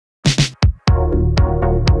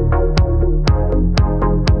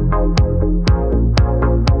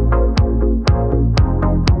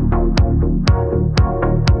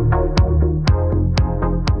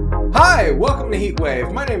welcome to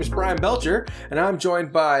HEETwave. My name is Brian Belcher, and I'm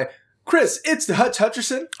joined by Chris, it's the Hutch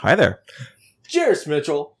Hutcherson. Hi there. Jairus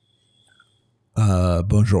Mitchell.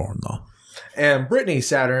 Buongiorno. And Brittany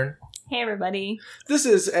Saturn. Hey, everybody. This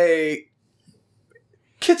is a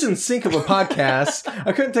kitchen sink of a podcast.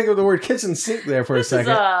 I couldn't think of the word kitchen sink there for a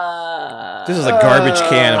second. This is a garbage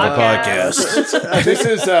can of a podcast. This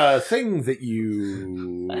is a thing that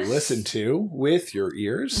you listen to with your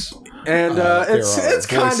ears. And it's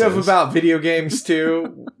kind of about video games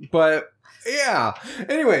too. But yeah.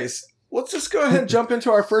 Anyways, let's just go ahead and jump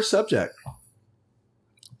into our first subject.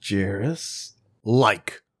 Jairus.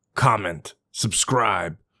 Like, comment,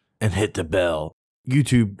 subscribe, and hit the bell.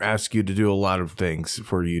 YouTube asks you to do a lot of things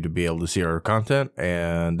for you to be able to see our content,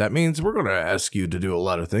 and that means we're going to ask you to do a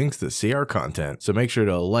lot of things to see our content. So make sure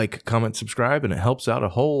to like, comment, subscribe, and it helps out a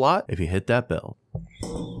whole lot if you hit that bell.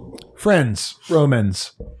 Friends,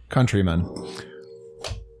 Romans, countrymen.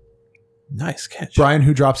 Nice catch. Brian,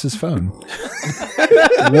 who drops his phone.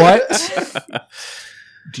 What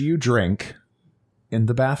do you drink in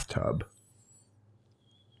the bathtub?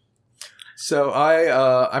 So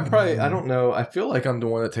I'm probably, I don't know, I feel like I'm the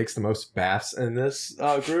one that takes the most baths in this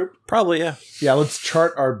group. Probably, yeah. Yeah, let's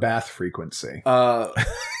chart our bath frequency.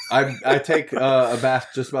 I take a bath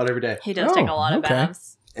just about every day. He does take a lot of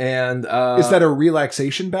baths. And is that a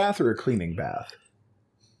relaxation bath or a cleaning bath?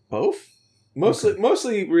 Both?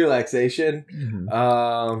 Mostly relaxation.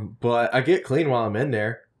 Mm-hmm. But I get clean while I'm in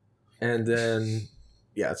there. And then,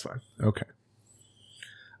 yeah, it's fine. Okay.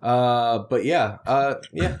 But yeah,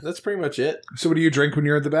 that's pretty much it. So what do you drink when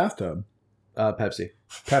you're in the bathtub? Pepsi.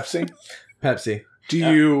 Pepsi? Pepsi. Do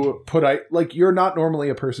you put ice? Like, you're not normally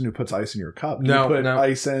a person who puts ice in your cup. Do you put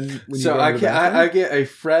ice in when you go to the bathroom? I get a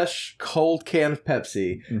fresh, cold can of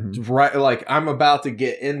Pepsi. Mm-hmm. Right, like I'm about to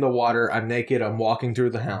get in the water. I'm naked. I'm walking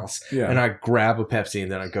through the house, and I grab a Pepsi,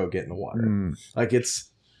 and then I go get in the water. Like it's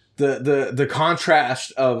the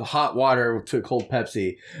contrast of hot water to cold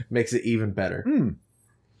Pepsi makes it even better.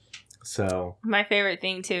 So my favorite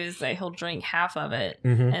thing too is that he'll drink half of it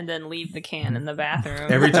and then leave the can in the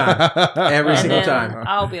bathroom every time, every single time.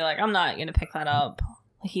 I'll be like, I'm not gonna pick that up.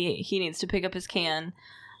 He needs to pick up his can,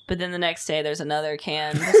 but then the next day there's another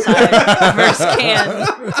can beside the first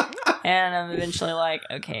can, and I'm eventually like,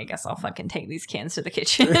 okay, I guess I'll fucking take these cans to the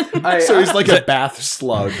kitchen. So he's like a bath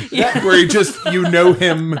slug, where he just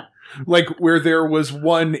him. Like, where there was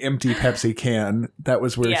one empty Pepsi can, that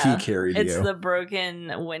was where he carried you. It's the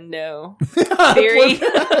broken window theory.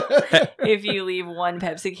 If you leave one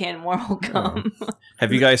Pepsi can, more will come.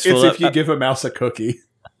 Have you guys filled up? If you give a mouse a cookie.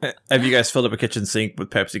 Have you guys filled up a kitchen sink with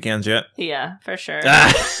Pepsi cans yet? Yeah, for sure.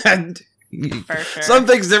 For sure. Some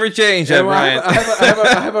things never change, Brian. I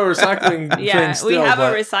have a recycling bin still, we have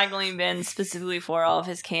a recycling bin specifically for all of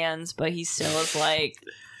his cans, but he still is like,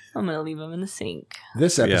 I'm going to leave them in the sink.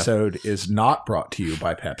 This episode is not brought to you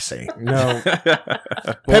by Pepsi. No.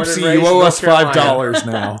 Pepsi, you owe us $5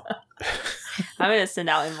 now. I'm going to send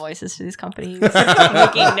out invoices to these companies,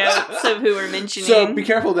 making notes of who we're mentioning. So be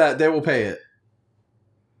careful that they will pay it.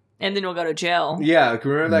 And then we'll go to jail. Yeah,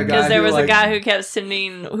 remember that guy? Because there was a guy who kept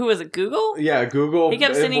sending, who was it, Google? Yeah, Google. He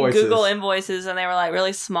kept sending Google invoices, and they were like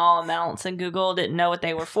really small amounts, and Google didn't know what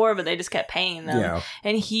they were for, but they just kept paying them. Yeah.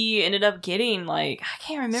 And he ended up getting like, I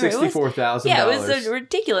can't remember, $64,000. Yeah, it was a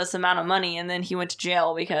ridiculous amount of money, and then he went to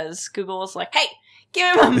jail because Google was like, hey,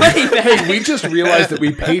 give me my money back. Hey, we just realized that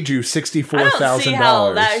we paid you $64,000. I don't see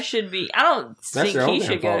how that should be. I don't think he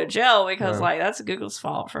should go to jail because like that's Google's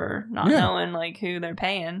fault for not knowing like who they're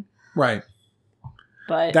paying. Right.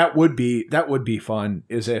 But that would be fun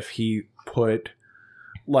is if he put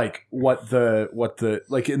like what the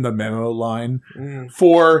like in the memo line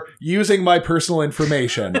for using my personal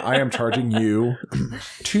information, I am charging you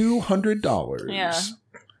 $200. Yeah.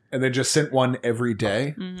 And then just sent one every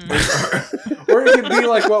day. Or it could be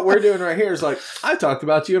like what we're doing right here is like, I talked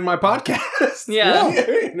about you in my podcast. Yeah.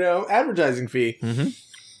 You know, advertising fee.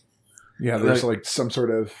 Yeah, there's like some sort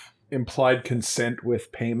of implied consent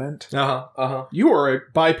with payment. Uh-huh. You are,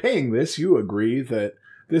 by paying this, you agree that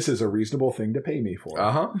this is a reasonable thing to pay me for.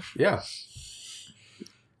 Yeah.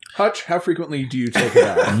 Hutch, how frequently do you take it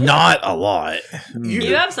out? Not a lot.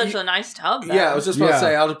 You have such a nice tub, though. Yeah, I was just about to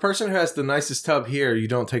say, the person who has the nicest tub here, you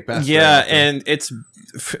don't take baths. Yeah, and it's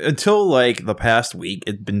until like the past week,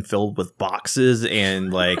 it's been filled with boxes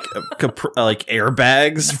and like like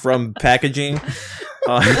airbags from packaging.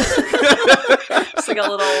 It's like a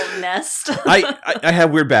little nest. I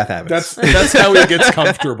have weird bath habits. That's how he gets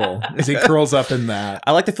comfortable. Is he curls up in that.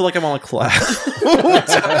 I like to feel like I'm on a cloud. A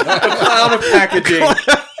cloud of packaging.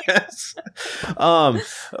 Yes.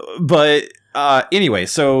 But anyway,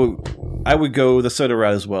 so I would go the soda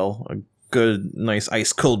route as well. good, nice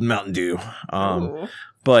ice cold Mountain Dew.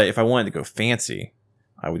 But if I wanted to go fancy,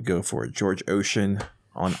 I would go for a George Ocean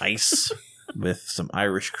on ice with some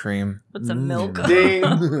Irish cream. With some milk. Ding.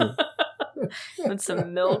 With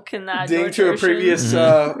some milk in that. Ding George to a Ocean. previous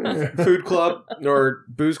food club or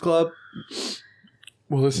booze club.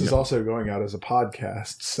 Well, this is also going out as a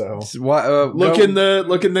podcast, so Look in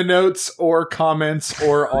the notes or comments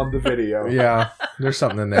or on the video. Yeah, there's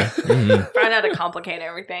something in there. Trying how to complicate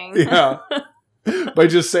everything. Yeah. By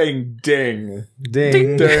just saying ding.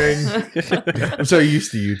 Ding. Ding. I'm so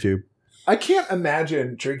used to YouTube. I can't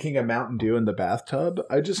imagine drinking a Mountain Dew in the bathtub.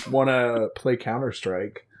 I just want to play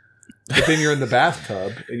Counter-Strike. But then you're in the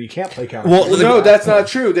bathtub and you can't play Counter-Strike. Well, no, that's not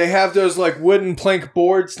true. They have those like wooden plank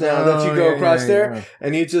boards now that you go across there,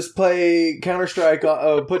 and you just play Counter-Strike.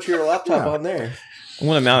 Put your laptop on there. I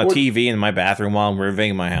want to mount a TV in my bathroom while I'm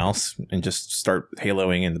renovating my house and just start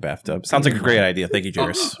haloing in the bathtub. Sounds like a great idea. Thank you,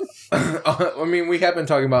 Jairus. I mean, we have been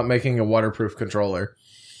talking about making a waterproof controller.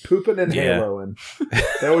 Pooping and haloing.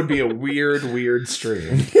 That would be a weird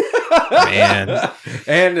stream. Man.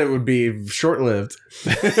 And it would be short-lived.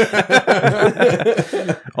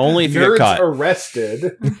 Only if you're Nerds caught.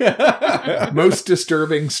 arrested. Most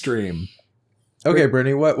disturbing stream. Okay,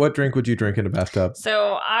 Brittany, what drink would you drink in a bathtub?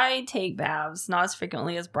 So I take baths, not as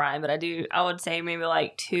frequently as Bryan, but I would say maybe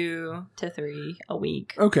like 2 to 3 a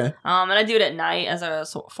week. Okay. And I do it at night as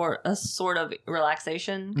for a sort of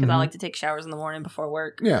relaxation because I like to take showers in the morning before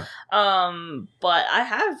work. Yeah. But I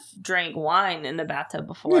have drank wine in the bathtub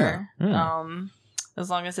before. As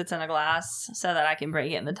long as it's in a glass so that I can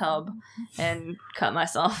break it in the tub and cut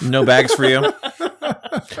myself. No bags for you?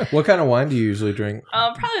 What kind of wine do you usually drink?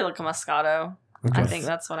 Probably like a Moscato. Okay. I think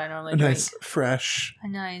that's what I normally A drink. nice, fresh. A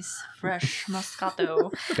nice, fresh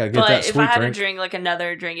Moscato. Gotta get But that if sweet I had drink. to drink like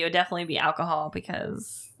another drink, it would definitely be alcohol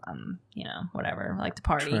because, whatever. I like to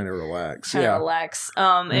party. Trying to relax. Trying to Yeah. relax.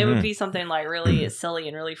 It would be something like really silly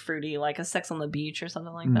and really fruity, like a Sex on the Beach or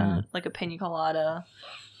something like that. Like a pina colada.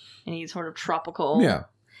 Any sort of tropical. Yeah.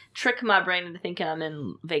 Trick my brain into thinking I'm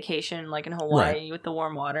in vacation, like in Hawaii with the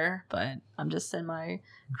warm water, but I'm just in my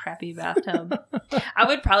crappy bathtub. I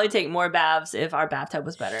would probably take more baths if our bathtub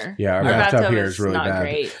was better. Yeah, our Our bathtub here is really not bad.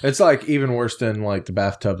 great. It's like even worse than like the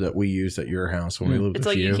bathtub that we used at your house when we lived It's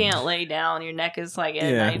with like you you. can't lay down. Your neck is like at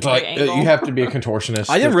a 90 It's like degree angle. you have to be a contortionist.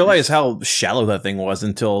 I didn't realize how shallow that thing was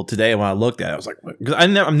until today when I looked at it. I was like, because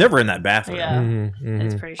I'm never in that bathroom. Yeah,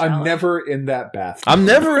 it's pretty shallow. I'm never in that bathroom. I'm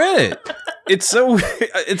never in it. It's so.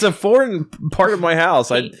 It's a foreign part of my house.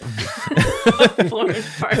 Foreign part.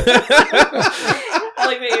 I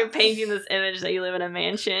like that you're painting this image that you live in a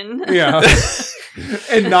mansion. Yeah.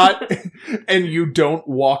 and you don't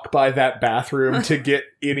walk by that bathroom to get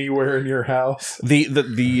anywhere in your house.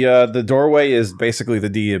 The doorway is basically the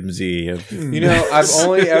DMZ. You know,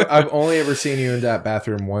 I've only ever seen you in that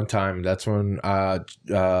bathroom one time. That's when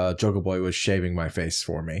Joker Boy was shaving my face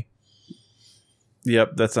for me.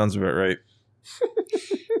 Yep, that sounds about right.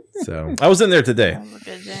 So I was in there today. That was a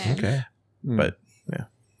good day. okay, But yeah,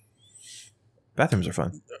 bathrooms are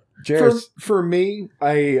fun. For me,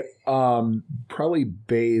 I probably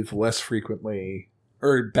bathe less frequently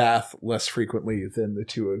or bath less frequently than the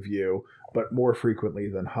two of you, but more frequently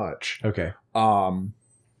than Hutch. Okay.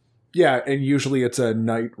 Yeah, and usually it's a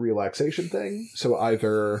night relaxation thing. So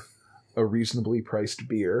either a reasonably priced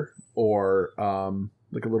beer or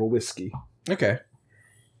like a little whiskey. Okay.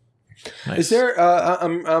 Nice. Is there?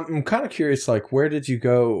 I'm kind of curious. Like, where did you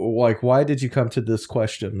go? Like, why did you come to this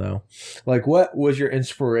question though? Like, what was your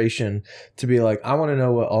inspiration to be like? I want to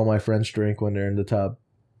know what all my friends drink when they're in the tub.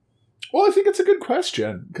 Well, I think it's a good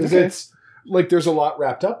question because it's like there's a lot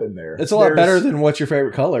wrapped up in there. It's a lot better than what's your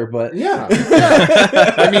favorite color, but yeah.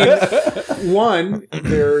 I mean, one,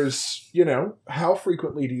 there's how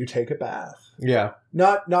frequently do you take a bath? yeah,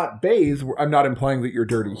 Not bathe. I'm not implying that you're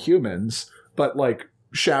dirty humans, but like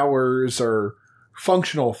showers or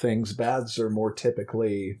functional things. Baths are more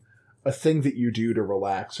typically a thing that you do to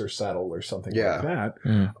relax or settle or something like that.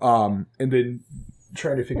 And then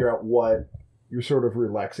trying to figure out what your sort of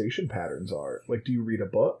relaxation patterns are. Like, do you read a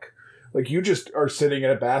book? Like, you just are sitting in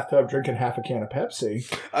a bathtub drinking half a can of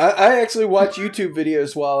Pepsi. I actually watch YouTube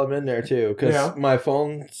videos while I'm in there too, because my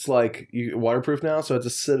phone's like waterproof now, so I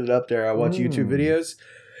just sit it up there. I watch YouTube videos,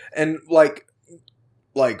 and like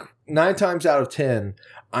 9 times out of 10,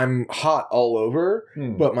 I'm hot all over,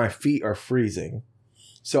 but my feet are freezing.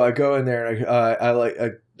 So I go in there and I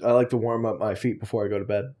like to warm up my feet before I go to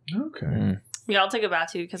bed. Okay. Yeah, I'll take a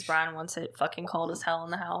bath too because Brian wants it fucking cold as hell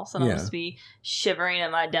in the house, and I'll just be shivering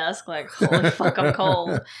at my desk like, holy fuck, I'm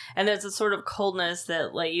cold. And there's a sort of coldness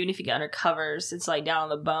that, like, even if you get under covers, it's like down on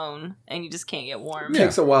the bone, and you just can't get warm. It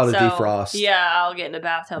takes a while to defrost. Yeah, I'll get in the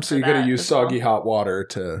bathtub. So you got to use soggy hot water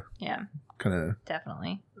to kind of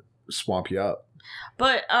definitely swamp you up.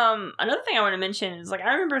 But another thing I want to mention is, like,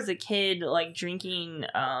 I remember as a kid, like, drinking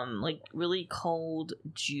like really cold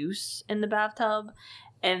juice in the bathtub.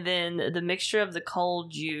 And then the mixture of the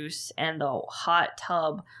cold juice and the hot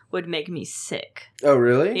tub would make me sick. Oh,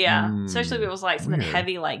 really? Yeah. Especially if it was like something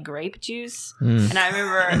heavy like grape juice. And I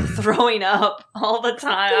remember throwing up all the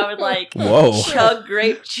time. I would like chug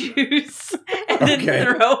grape juice and then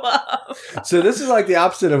throw up. So this is like the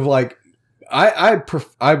opposite of like,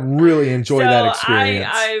 I really enjoy that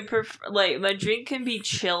experience. I prefer, like, my drink can be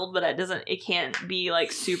chilled, but it can't be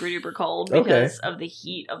like super duper cold because of the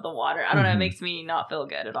heat of the water. I don't know, it makes me not feel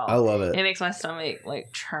good at all. I love it. It makes my stomach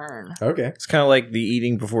like churn. Okay. It's kind of like the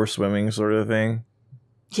eating before swimming sort of thing.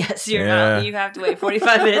 Yes, you're not. You have to wait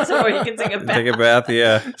 45 minutes before you can take a bath. Take a bath,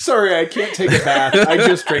 yeah. Sorry, I can't take a bath. I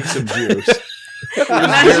just drank some juice.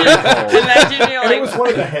 Imagine you're like, it was one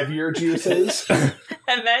of the heavier juices.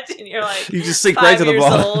 Imagine you're like, you just sink right to the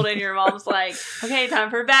bottom. 5 years old, and your mom's like, "Okay, time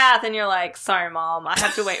for a bath," and you're like, "Sorry, mom, I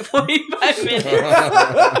have to wait 45 minutes."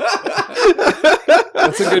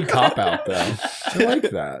 That's a good cop out, though. I like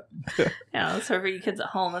that. Yeah, so for you kids at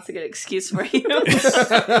home, that's a good excuse for you.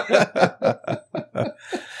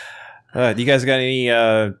 Do you guys got any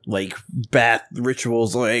like bath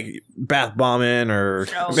rituals, like bath bombing, or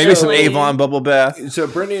maybe some Avon bubble bath? So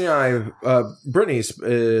Brittany and I, Brittany's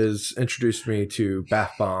is introduced me to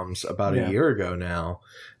bath bombs about a year ago now,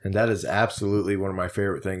 and that is absolutely one of my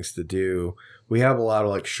favorite things to do. We have a lot of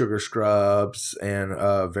like sugar scrubs and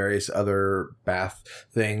various other bath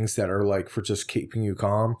things that are like for just keeping you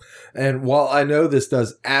calm. And while I know this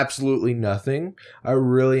does absolutely nothing, I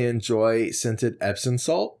really enjoy scented Epsom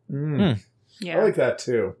salt. Yeah, I like that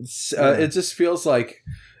too. It just feels like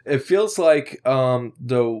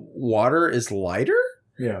the water is lighter.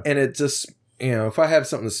 Yeah, and it just. You know, if I have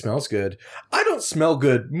something that smells good, I don't smell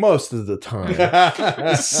good most of the time.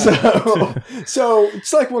 so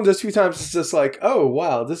it's like one of those few times it's just like, oh,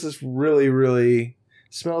 wow, this is really, really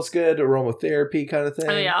smells good, aromatherapy kind of thing.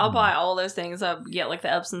 Oh, yeah, I'll buy all those things. I'll get like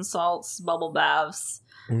the Epsom salts, bubble baths,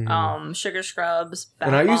 sugar scrubs, bath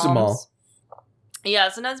and I use them bombs. all. Yeah,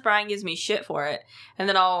 sometimes Brian gives me shit for it, and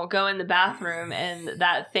then I'll go in the bathroom, and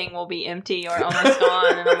that thing will be empty or almost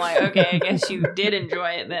gone, and I'm like, okay, I guess you did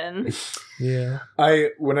enjoy it then. Yeah.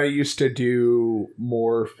 When I used to do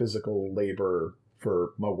more physical labor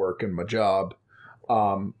for my work and my job,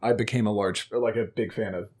 I became a big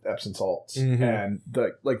fan of Epsom salts, and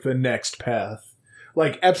the next path,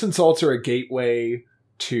 like Epsom salts are a gateway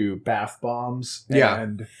to bath bombs,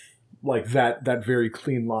 and like that very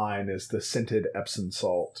clean line is the scented Epsom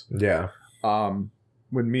salt. Yeah.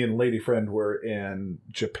 When me and lady friend were in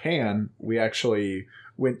Japan, we actually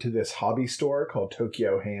went to this hobby store called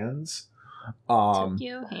Tokyo Hands.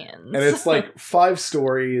 Tokyo Hands. And it's like 5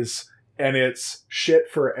 stories, and it's shit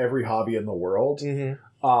for every hobby in the world.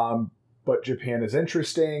 But Japan is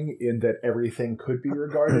interesting in that everything could be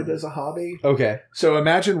regarded as a hobby. Okay. So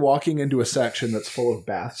imagine walking into a section that's full of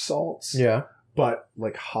bath salts. Yeah. But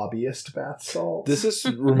like hobbyist bath salts. This is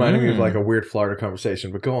reminding me of like a weird Florida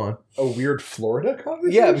conversation, but go on. A weird Florida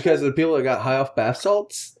conversation? Yeah, because of the people that got high off bath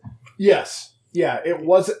salts. Yes. Yeah, it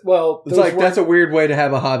wasn't. Well, it's like that's a weird way to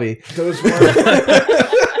have a hobby. Those weren't.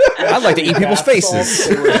 I'd like to eat people's faces. Salts,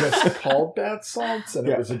 they were just called bath salts, and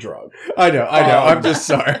it was a drug. I know. I'm just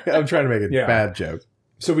sorry. I'm trying to make a bad joke.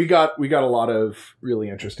 So we got a lot of really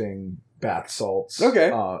interesting bath salts.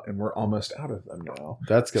 Okay. And we're almost out of them now.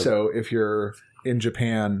 That's good. So if you're in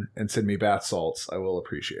Japan and send me bath salts, I will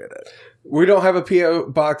appreciate it. We don't have a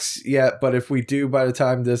P.O. box yet, but if we do by the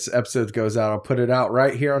time this episode goes out, I'll put it out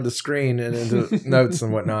right here on the screen and in the notes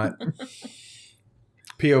and whatnot.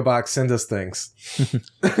 P.O. box, send us things.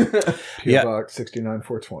 P.O. box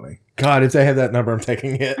 69420. God, if they have that number, I'm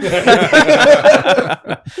taking it.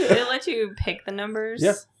 Do they let you pick the numbers?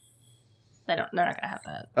 Yeah. They're not going to have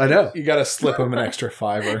that. I know. You got to slip them an extra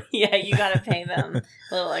 $5. Yeah, you got to pay them a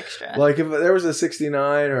little extra. Like if there was a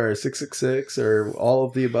 69 or a 666 or all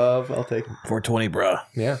of the above, I'll take 420, bruh.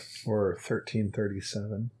 Yeah. Or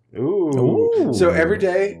 1337. Ooh. So every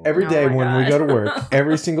day when we go to work,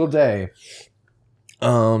 every single day,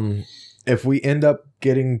 if we end up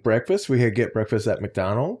getting breakfast, we could get breakfast at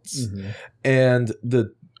McDonald's, and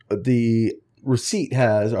the receipt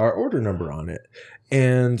has our order number on it.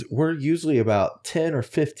 And we're usually about 10 or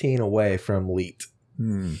 15 away from LEET.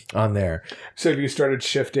 on there. So have you started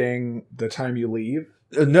shifting the time you leave?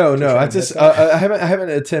 No. I haven't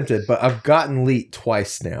attempted, but I've gotten late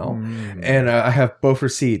twice now, and I have both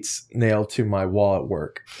receipts nailed to my wall at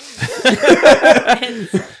work.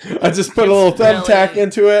 I just put a little thumbtack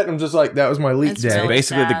into it. I'm just like, that was my leak day. Really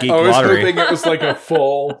basically the sad. geek I was lottery. hoping it was like a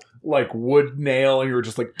full like wood nail, and you were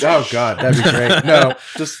just like, Oh God, that'd be great. No,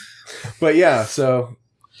 but yeah. So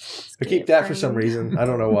I keep that for some reason. I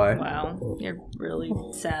don't know why. Wow, you're really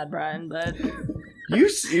sad, Brian. But You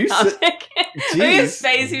his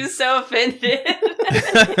face, he was so offended.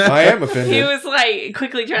 I am offended. He was like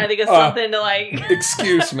quickly trying to think of something to like.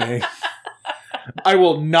 excuse me. I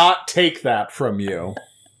will not take that from you.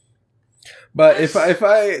 But if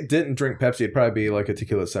I didn't drink Pepsi, it'd probably be like a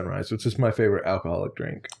tequila sunrise, which is my favorite alcoholic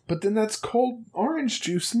drink. But then that's cold orange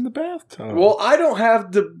juice in the bathtub. Well, I don't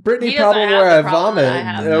have the Brittany He doesn't problem have where the I problem vomit that I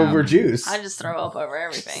have, over no. juice. I just throw up over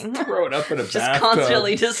everything. throw it up in a Just bathtub.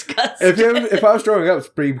 constantly disgusting. If I was throwing up, it's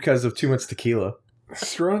pretty because of too much tequila.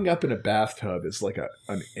 Throwing up in a bathtub is like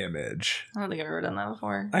an image. I don't think I've ever done that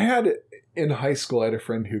before. I had in high school. I had a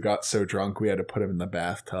friend who got so drunk we had to put him in the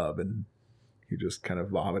bathtub, and he just kind of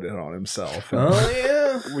vomited on himself. And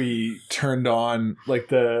Oh yeah. we turned on like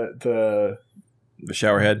the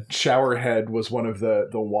shower head. shower head was one of the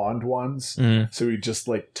wand ones, Mm. so we just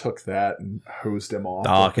like took that and hosed him off.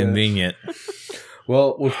 Oh, with it. convenient.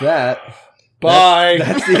 Well, with that, Bye.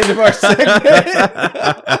 that's the end of our segment.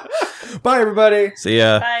 Bye, everybody. See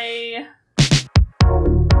ya. Bye.